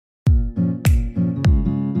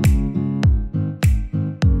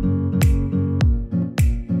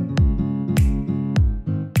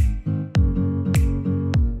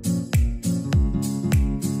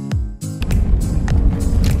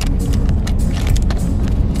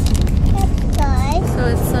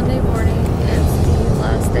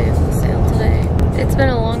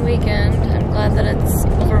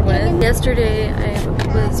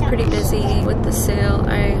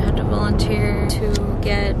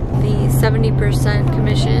70%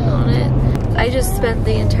 commission on it. I just spent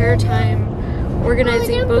the entire time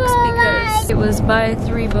organizing books because it was buy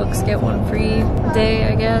 3 books, get 1 free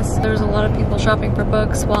day, I guess. There was a lot of people shopping for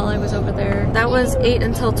books while I was over there. That was 8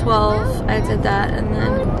 until 12. I did that, and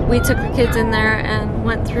then we took the kids in there and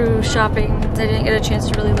went through shopping. I didn't get a chance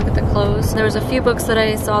to really look at the clothes. There was a few books that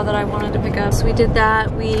I saw that I wanted to pick up, so we did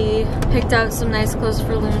that. We picked out some nice clothes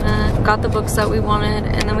for Luna, got the books that we wanted,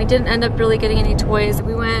 and then we didn't end up really getting any toys.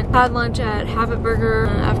 We had lunch at Habit Burger.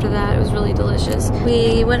 After that, it was really delicious.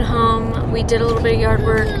 We went home, we did a little bit of yard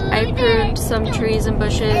work. I pruned some trees and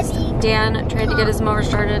bushes. Dan tried to get his mower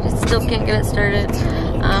started. Still can't get it started.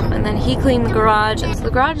 And then he cleaned the garage. And so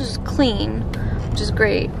the garage is clean, which is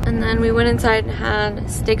great. And then we went inside and had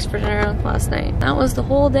steaks for dinner last night. That was the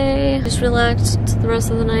whole day. Just relaxed the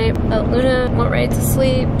rest of the night. Luna went right to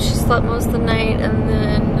sleep. She slept most of the night, and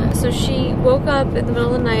then so she woke up in the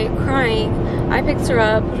middle of the night crying. I picked her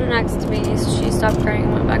up, put her next to me, so she stopped crying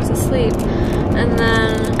and went back to sleep. And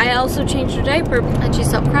then I also changed her diaper and she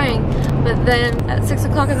stopped crying. But then at 6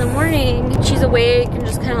 o'clock in the morning, she's awake and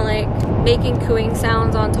just kind of like making cooing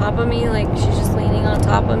sounds on top of me. Like she's just leaning on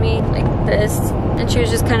top of me like this. And she was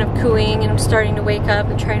just kind of cooing and starting to wake up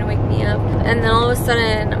and trying to wake me up. And then all of a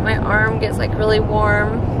sudden my arm gets like really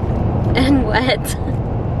warm and wet.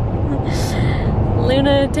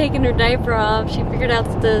 Luna had taken her diaper off. She figured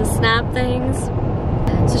out the snap things.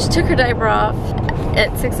 So she took her diaper off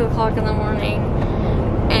at 6 o'clock in the morning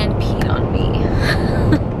and peed on me.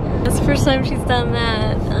 That's the first time she's done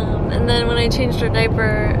that. And then when I changed her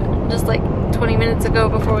diaper just like 20 minutes ago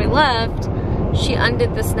before we left, she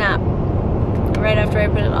undid the snap right after I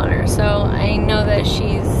put it on her. So I know that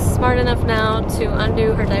she's smart enough now to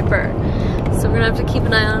undo her diaper. So we're gonna have to keep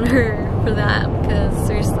an eye on her for that, because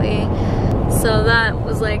seriously. So that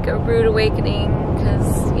was like a rude awakening,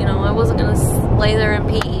 because, you know, I wasn't gonna lay there and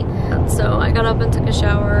pee. So I got up and took a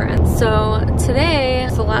shower. And so today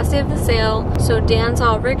is the last day of the sale. So Dan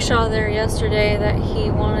saw a rickshaw there yesterday that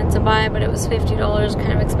he wanted to buy, but it was $50,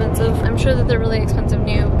 kind of expensive. I'm sure that they're really expensive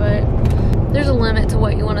new, but there's a limit to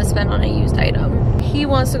what you want to spend on a used item. He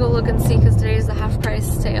wants to go look and see because today's the half price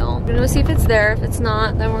sale. We're gonna see if it's there. If it's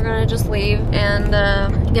not, then we're gonna just leave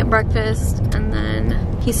and get breakfast. And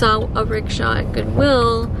then he saw a rickshaw at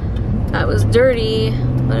Goodwill that was dirty,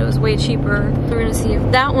 but it was way cheaper. We're gonna see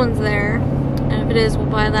if that one's there. And if it is, we'll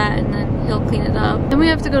buy that and then he'll clean it up. Then we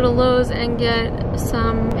have to go to Lowe's and get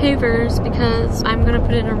some pavers because I'm gonna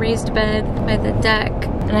put in a raised bed by the deck.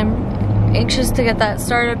 And I'm anxious to get that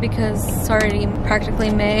started because it's already practically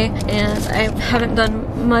May and I haven't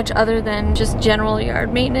done much other than just general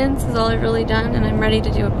yard maintenance is all I've really done, and I'm ready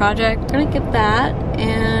to do a project. I'm gonna get that,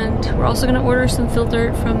 and we're also gonna order some fill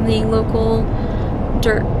dirt from the local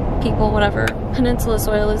dirt people, whatever. Peninsula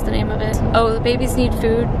Soil is the name of it. Oh, the babies need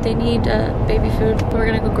food. They need baby food. We're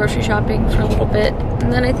gonna go grocery shopping for a little bit.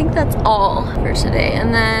 And then I think that's all for today.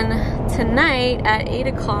 And then tonight at 8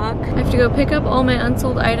 o'clock, I have to go pick up all my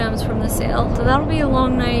unsold items from the sale. So that'll be a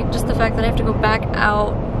long night, just the fact that I have to go back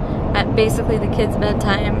out at basically the kids'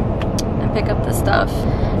 bedtime and pick up the stuff.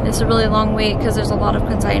 It's a really long wait because there's a lot of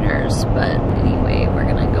consigners. But anyway, we're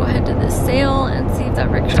gonna go ahead to this sale and see if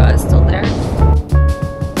that rickshaw is still there.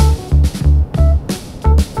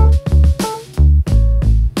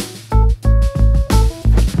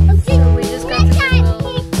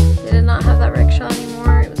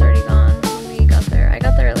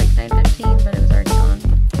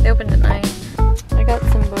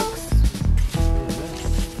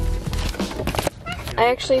 I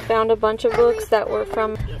actually found a bunch of books that were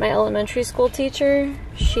from my elementary school teacher.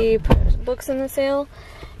 She put books in the sale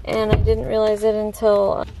and I didn't realize it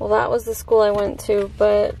until, well, that was the school I went to,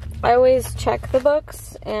 but I always check the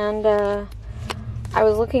books, and I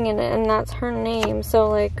was looking in it and that's her name. So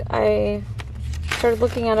like I started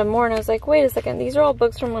looking at them more and I was like, wait a second, these are all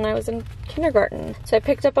books from when I was in kindergarten. So I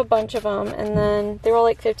picked up a bunch of them, and then they were all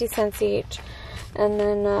like 50 cents each. And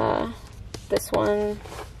then this one,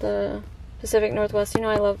 the Pacific Northwest, you know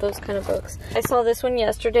I love those kind of books. I saw this one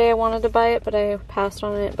yesterday, I wanted to buy it, but I passed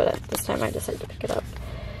on it, but this time I decided to pick it up.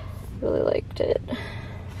 Really liked it.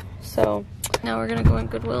 So, now we're gonna go in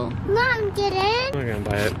Goodwill. Mom, get in! I'm not gonna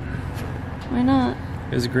buy it. Why not?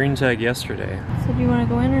 It was a green tag yesterday. So do you wanna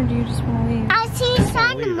go in or do you just wanna leave? I see a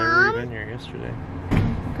sign, Mom. I was in here yesterday.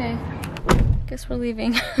 Okay. Guess we're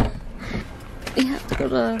leaving. We have to go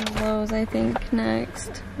to Lowe's, I think,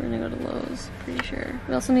 next. We're gonna go to Lowe's, pretty sure.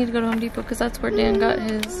 We also need to go to Home Depot because that's where Dan got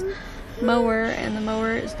his mower, and the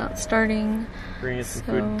mower is not starting. Bring us some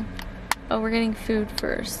food. Oh, we're getting food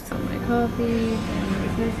first. So my coffee,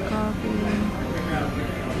 and his coffee,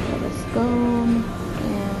 got a scone,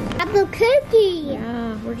 and apple cookie.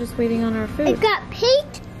 yeah, we're just waiting on our food. I got pink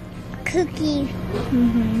cookie.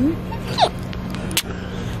 Mm-hmm.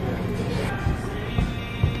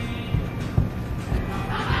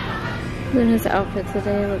 Luna's outfit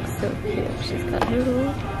today looks so cute. She's got her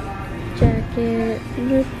little jacket,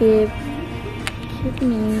 her bib, cute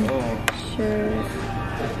mini shirt,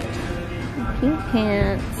 pink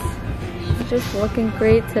pants. She's just looking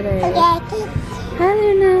great today. Hi,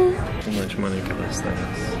 Luna. How much money for this thing?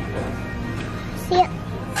 Yeah.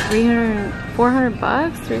 400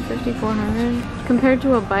 bucks, 350, 400. Compared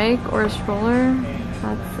to a bike or a stroller,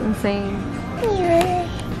 that's insane.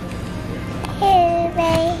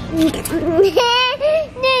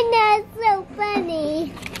 That's so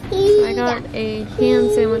funny. I got a ham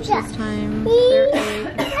sandwich this time. They're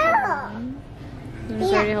egg.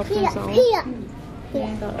 Luna's already helped himself.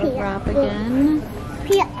 And got a wrap again.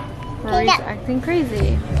 Rory's acting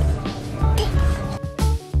crazy.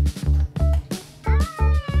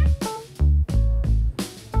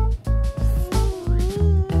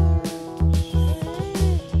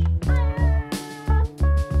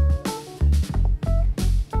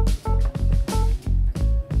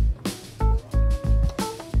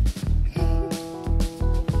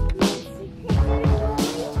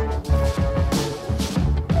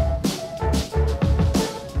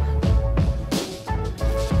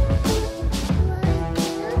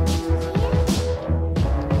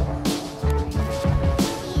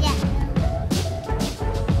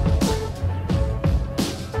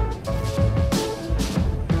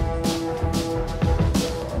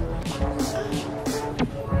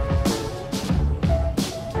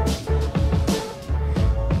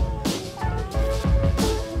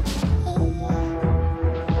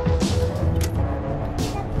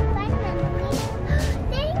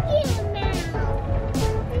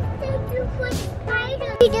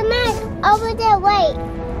 PJ Maxx over there, wait.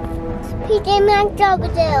 PJ Maxx over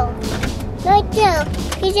there. Right there,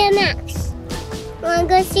 PJ Maxx. Wanna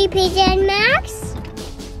go see PJ Maxx?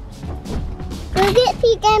 Go get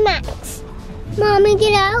PJ Maxx. Mommy,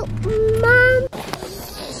 get out. Mom.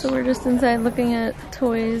 So we're just inside looking at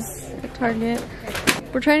toys at Target.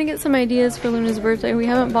 We're trying to get some ideas for Luna's birthday. We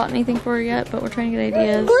haven't bought anything for her yet, but we're trying to get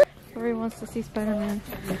ideas. Rory wants to see Spider-Man.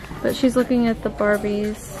 But she's looking at the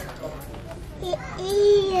Barbies.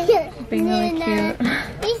 Being really cute.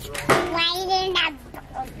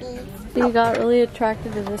 You got really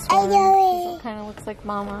attracted to this one. It kind of looks like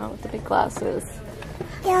Mama with the big glasses.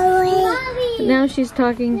 But now she's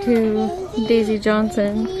talking to Daisy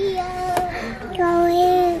Johnson.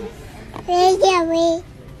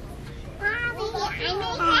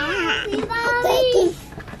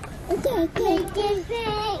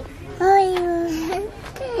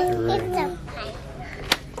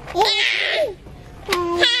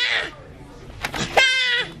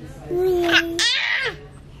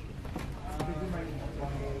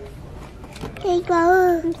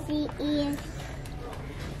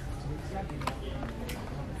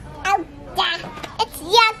 It's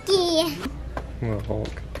yucky. Well,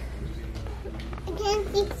 Hulk. I can't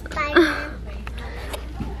see Spider-Man.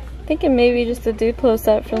 Thinking maybe just a Duplo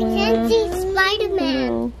set for I Luna. can't see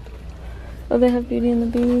Spider-Man. Oh, they have Beauty and the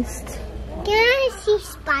Beast. Can I see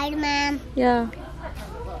Spider-Man? Yeah.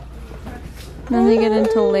 Then they get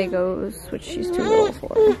into Legos, which she's too little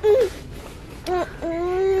for.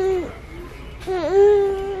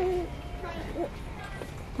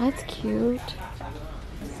 That's cute.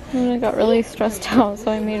 And I got really stressed out,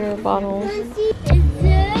 so I made her a bottle. I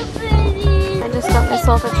just got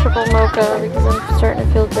myself a triple mocha because I'm starting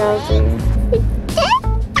to feel drowsy.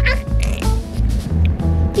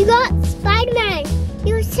 You got Spider-Man.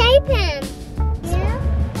 You saved him. Yeah?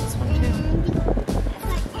 This one too.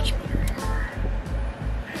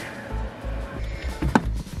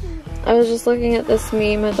 I was just looking at this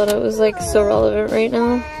meme. I thought it was like so relevant right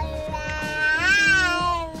now.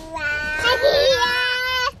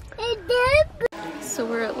 So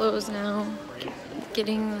we're at Lowe's now,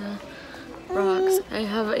 getting the rocks. I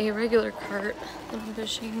have a regular cart that I'm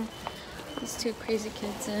pushing these two crazy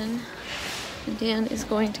kids in. And Dan is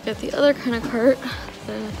going to get the other kind of cart,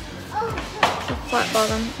 the flat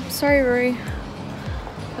bottom. Sorry, Rory.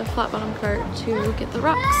 The flat bottom cart to get the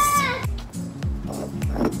rocks.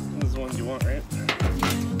 This is the one you want, right?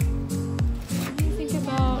 What do you think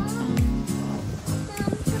about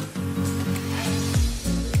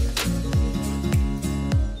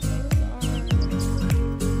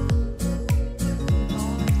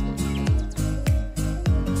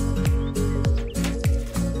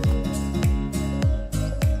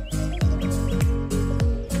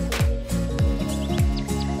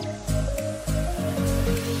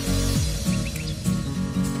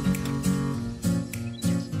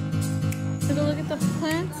the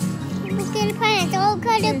plants? Look at the plants. All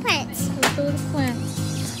kind of plants. Let's go with the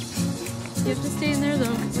plants. You have to stay in there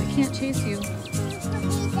though, because I can't chase you. Put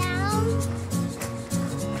me down.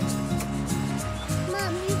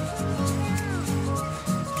 Mom, you put me down.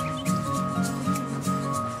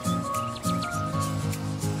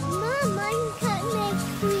 Mom, I can cut my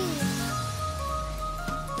tree.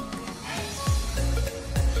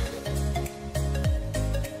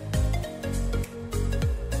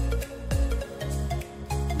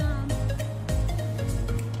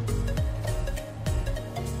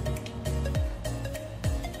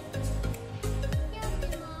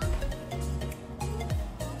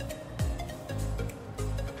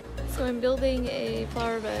 So I'm building a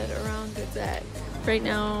flower bed around the deck. Right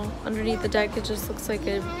now, underneath the deck, it just looks like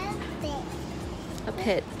a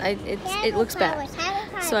pit. It looks bad.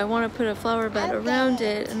 So I want to put a flower bed around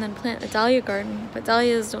it and then plant a dahlia garden. But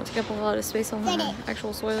dahlias don't take up a lot of space on the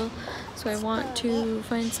actual soil. So I want to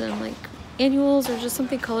find some like annuals or just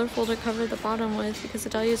something colorful to cover the bottom with, because the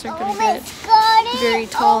dahlias aren't going to get very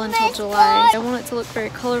tall until July. I want it to look very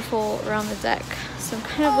colorful around the deck. So I'm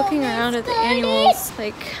kind of looking around at the annuals,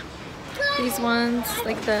 like these ones,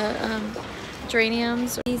 like the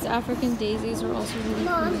geraniums. These African daisies are also really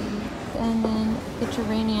pretty. And then the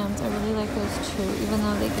geraniums, I really like those too, even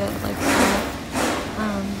though they get like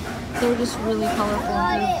they're just really colorful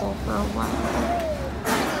and beautiful for a while.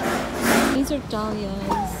 These are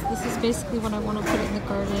dahlias. This is basically what I want to put in the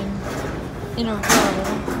garden in a row. I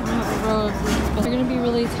want to have a row of these, but they're going to be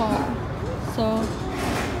really tall. So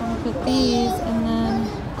I'm going to put these and then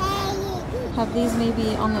have these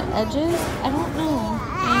maybe on the edges. I don't know.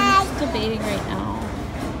 I'm just debating right now.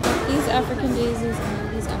 These African daisies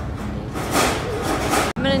and these African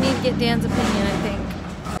daisies. I'm going to need to get Dan's opinion, I think.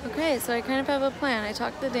 Okay, so I kind of have a plan. I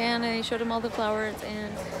talked to Dan and I showed him all the flowers,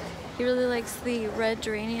 and he really likes the red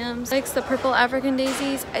geraniums. He likes the purple African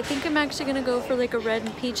daisies. I think I'm actually gonna go for like a red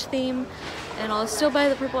and peach theme, and I'll still buy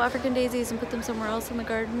the purple African daisies and put them somewhere else in the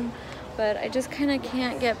garden, but I just kind of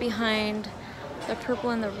can't get behind the purple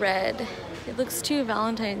and the red. It looks too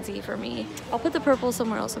Valentine's-y for me. I'll put the purple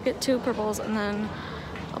somewhere else. I'll get 2 purples and then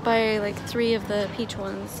I'll buy like 3 of the peach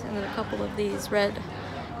ones and then a couple of these red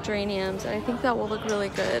geraniums. I think that will look really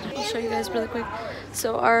good. I'll show you guys really quick.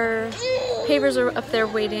 So our pavers are up there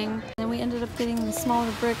waiting, and we ended up getting the smaller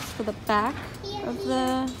bricks for the back of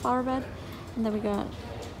the flower bed, and then we got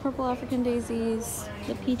purple African daisies,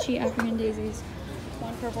 the peachy African daisies,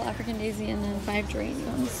 1 purple African daisy, and then 5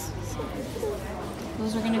 geraniums. So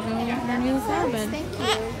those are gonna go underneath the flower bed.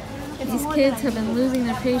 These kids have been losing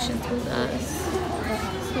their patience with us,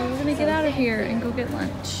 so we're gonna get out of here and go get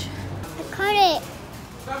lunch. I caught it.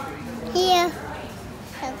 Here.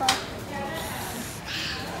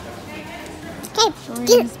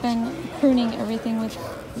 Dorian's been pruning everything with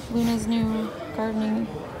Luna's new gardening.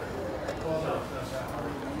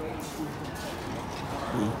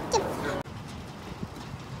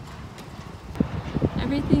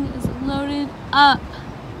 Everything is loaded up.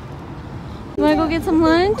 You wanna go get some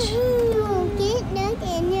lunch? Get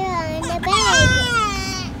nothing in the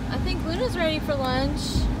bag. I think Luna's ready for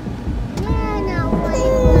lunch.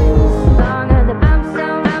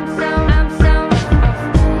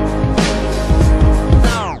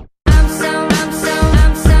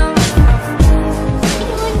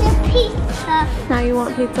 Now you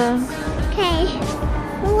want pizza? Okay.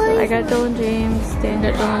 So I got Dylan James, Dan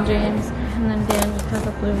got Dylan James, and then Dan just has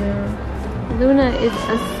a blueberry. Luna is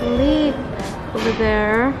asleep over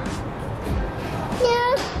there.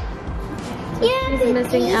 Yeah. She's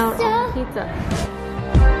missing out on pizza.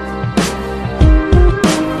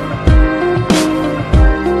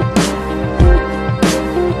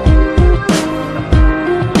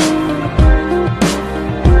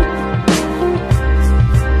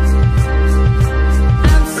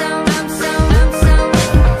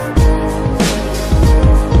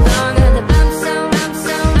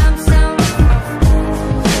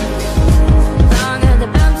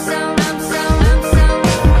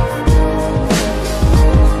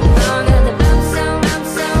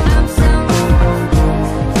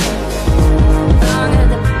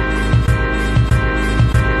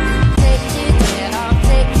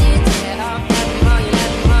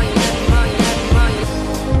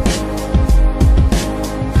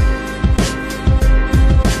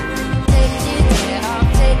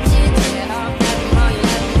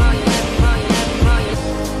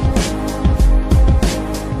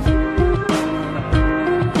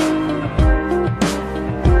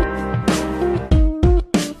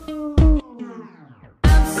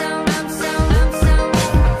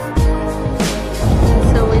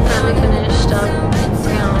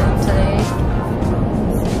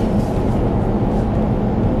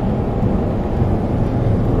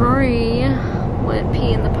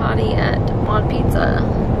 potty at Mod Pizza,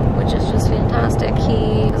 which is just fantastic.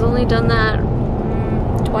 He has only done that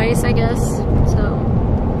twice, I guess, so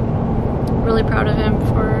really proud of him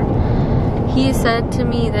for, he said to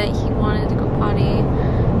me that he wanted to go potty,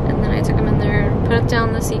 and then I took him in there, put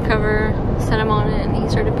down the seat cover, set him on it, and he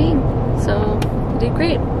started peeing. So he did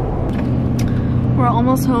great. We're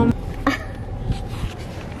almost home.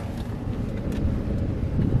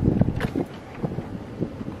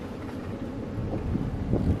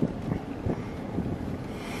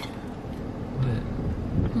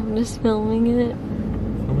 I'm just filming it.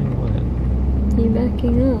 Filming what? You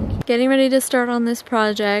backing up. Getting ready to start on this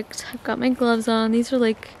project. I've got my gloves on. These are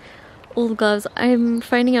like old gloves. I'm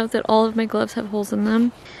finding out that all of my gloves have holes in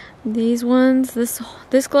them. These ones, this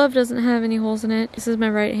glove doesn't have any holes in it. This is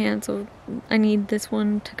my right hand, so I need this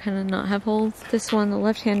one to kind of not have holes. This one, the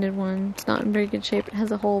left-handed one, it's not in very good shape. It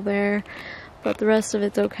has a hole there, but the rest of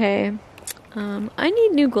it's okay. I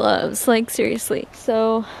need new gloves, like seriously.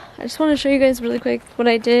 So I just want to show you guys really quick what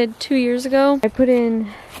I did 2 years ago. I put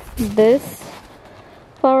in this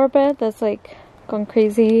flower bed that's like gone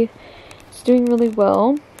crazy. It's doing really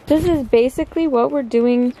well. This is basically what we're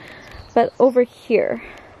doing, but over here.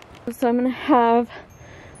 So I'm gonna have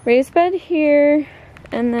raised bed here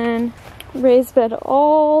and then raised bed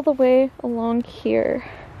all the way along here.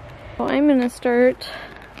 So I'm gonna start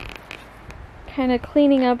kind of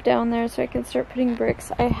cleaning up down there so I can start putting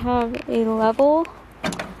bricks. I have a level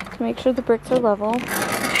to make sure the bricks are level,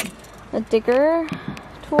 a digger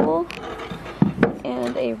tool,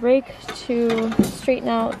 and a rake to straighten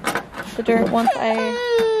out the dirt once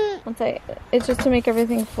it's just to make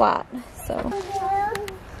everything flat. So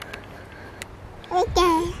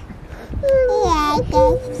Okay.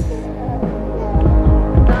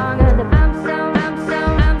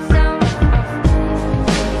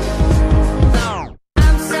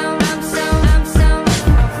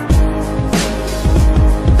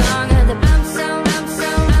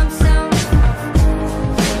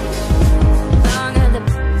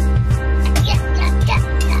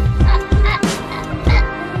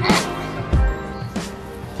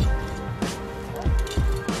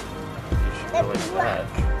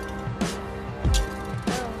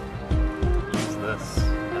 Use this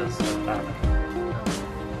as the back.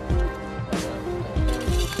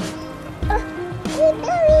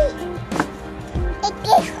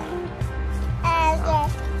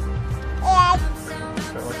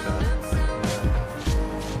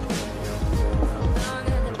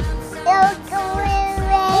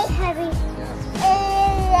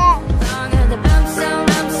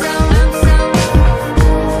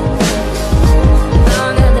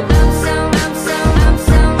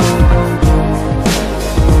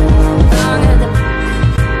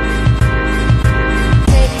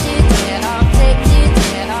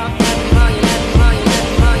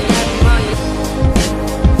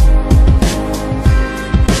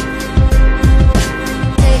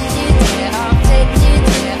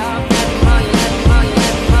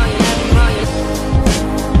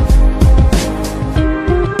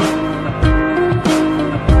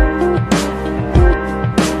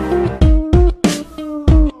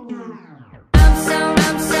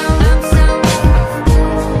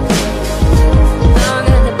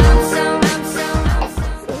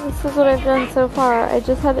 What I've done so far. I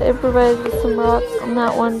just had to improvise with some rocks on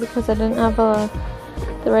that one because I didn't have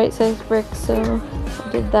the right size bricks, so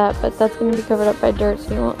I did that, but that's going to be covered up by dirt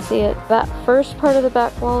so you won't see it. That first part of the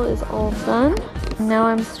back wall is all done. Now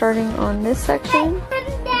I'm starting on this section.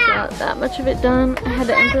 Got that much of it done. I had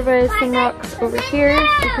to improvise some rocks over here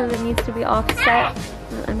because it needs to be offset.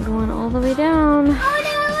 But I'm going all the way down.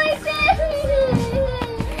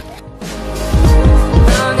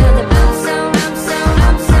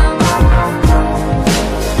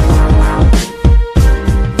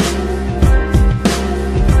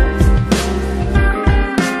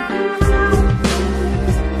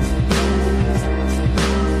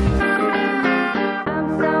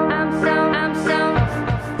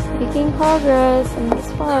 Making progress and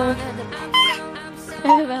this far. I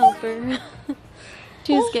have a helper.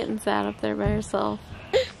 She's getting sad up there by herself.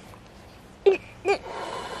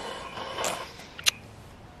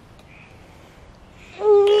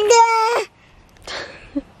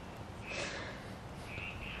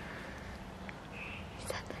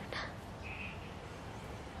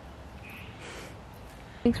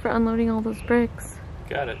 Thanks for unloading all those bricks.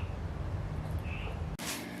 Got it.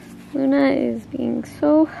 Luna is being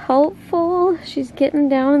so helpful. She's getting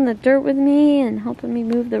down in the dirt with me and helping me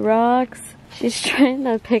move the rocks. She's trying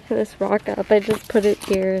to pick this rock up. I just put it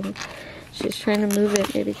here and she's trying to move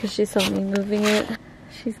it, maybe because she saw me moving it.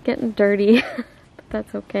 She's getting dirty, but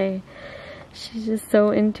that's okay. She's just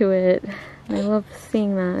so into it. And I love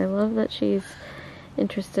seeing that. I love that she's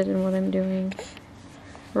interested in what I'm doing.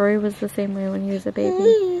 Rory was the same way when he was a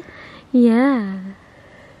baby. Yeah.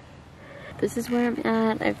 This is where I'm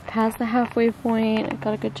at. I've passed the halfway point. I've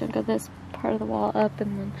got a good chunk of this part of the wall up,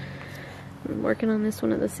 and then I'm working on this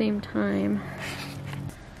one at the same time.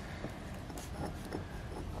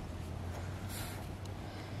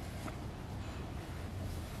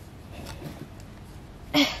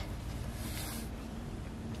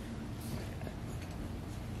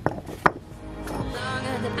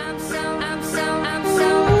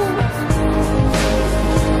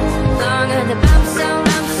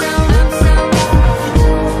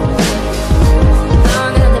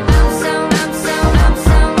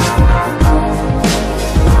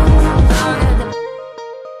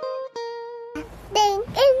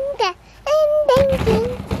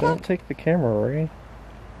 Don't take the camera, Rory.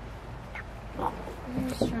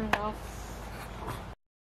 Just turn it off.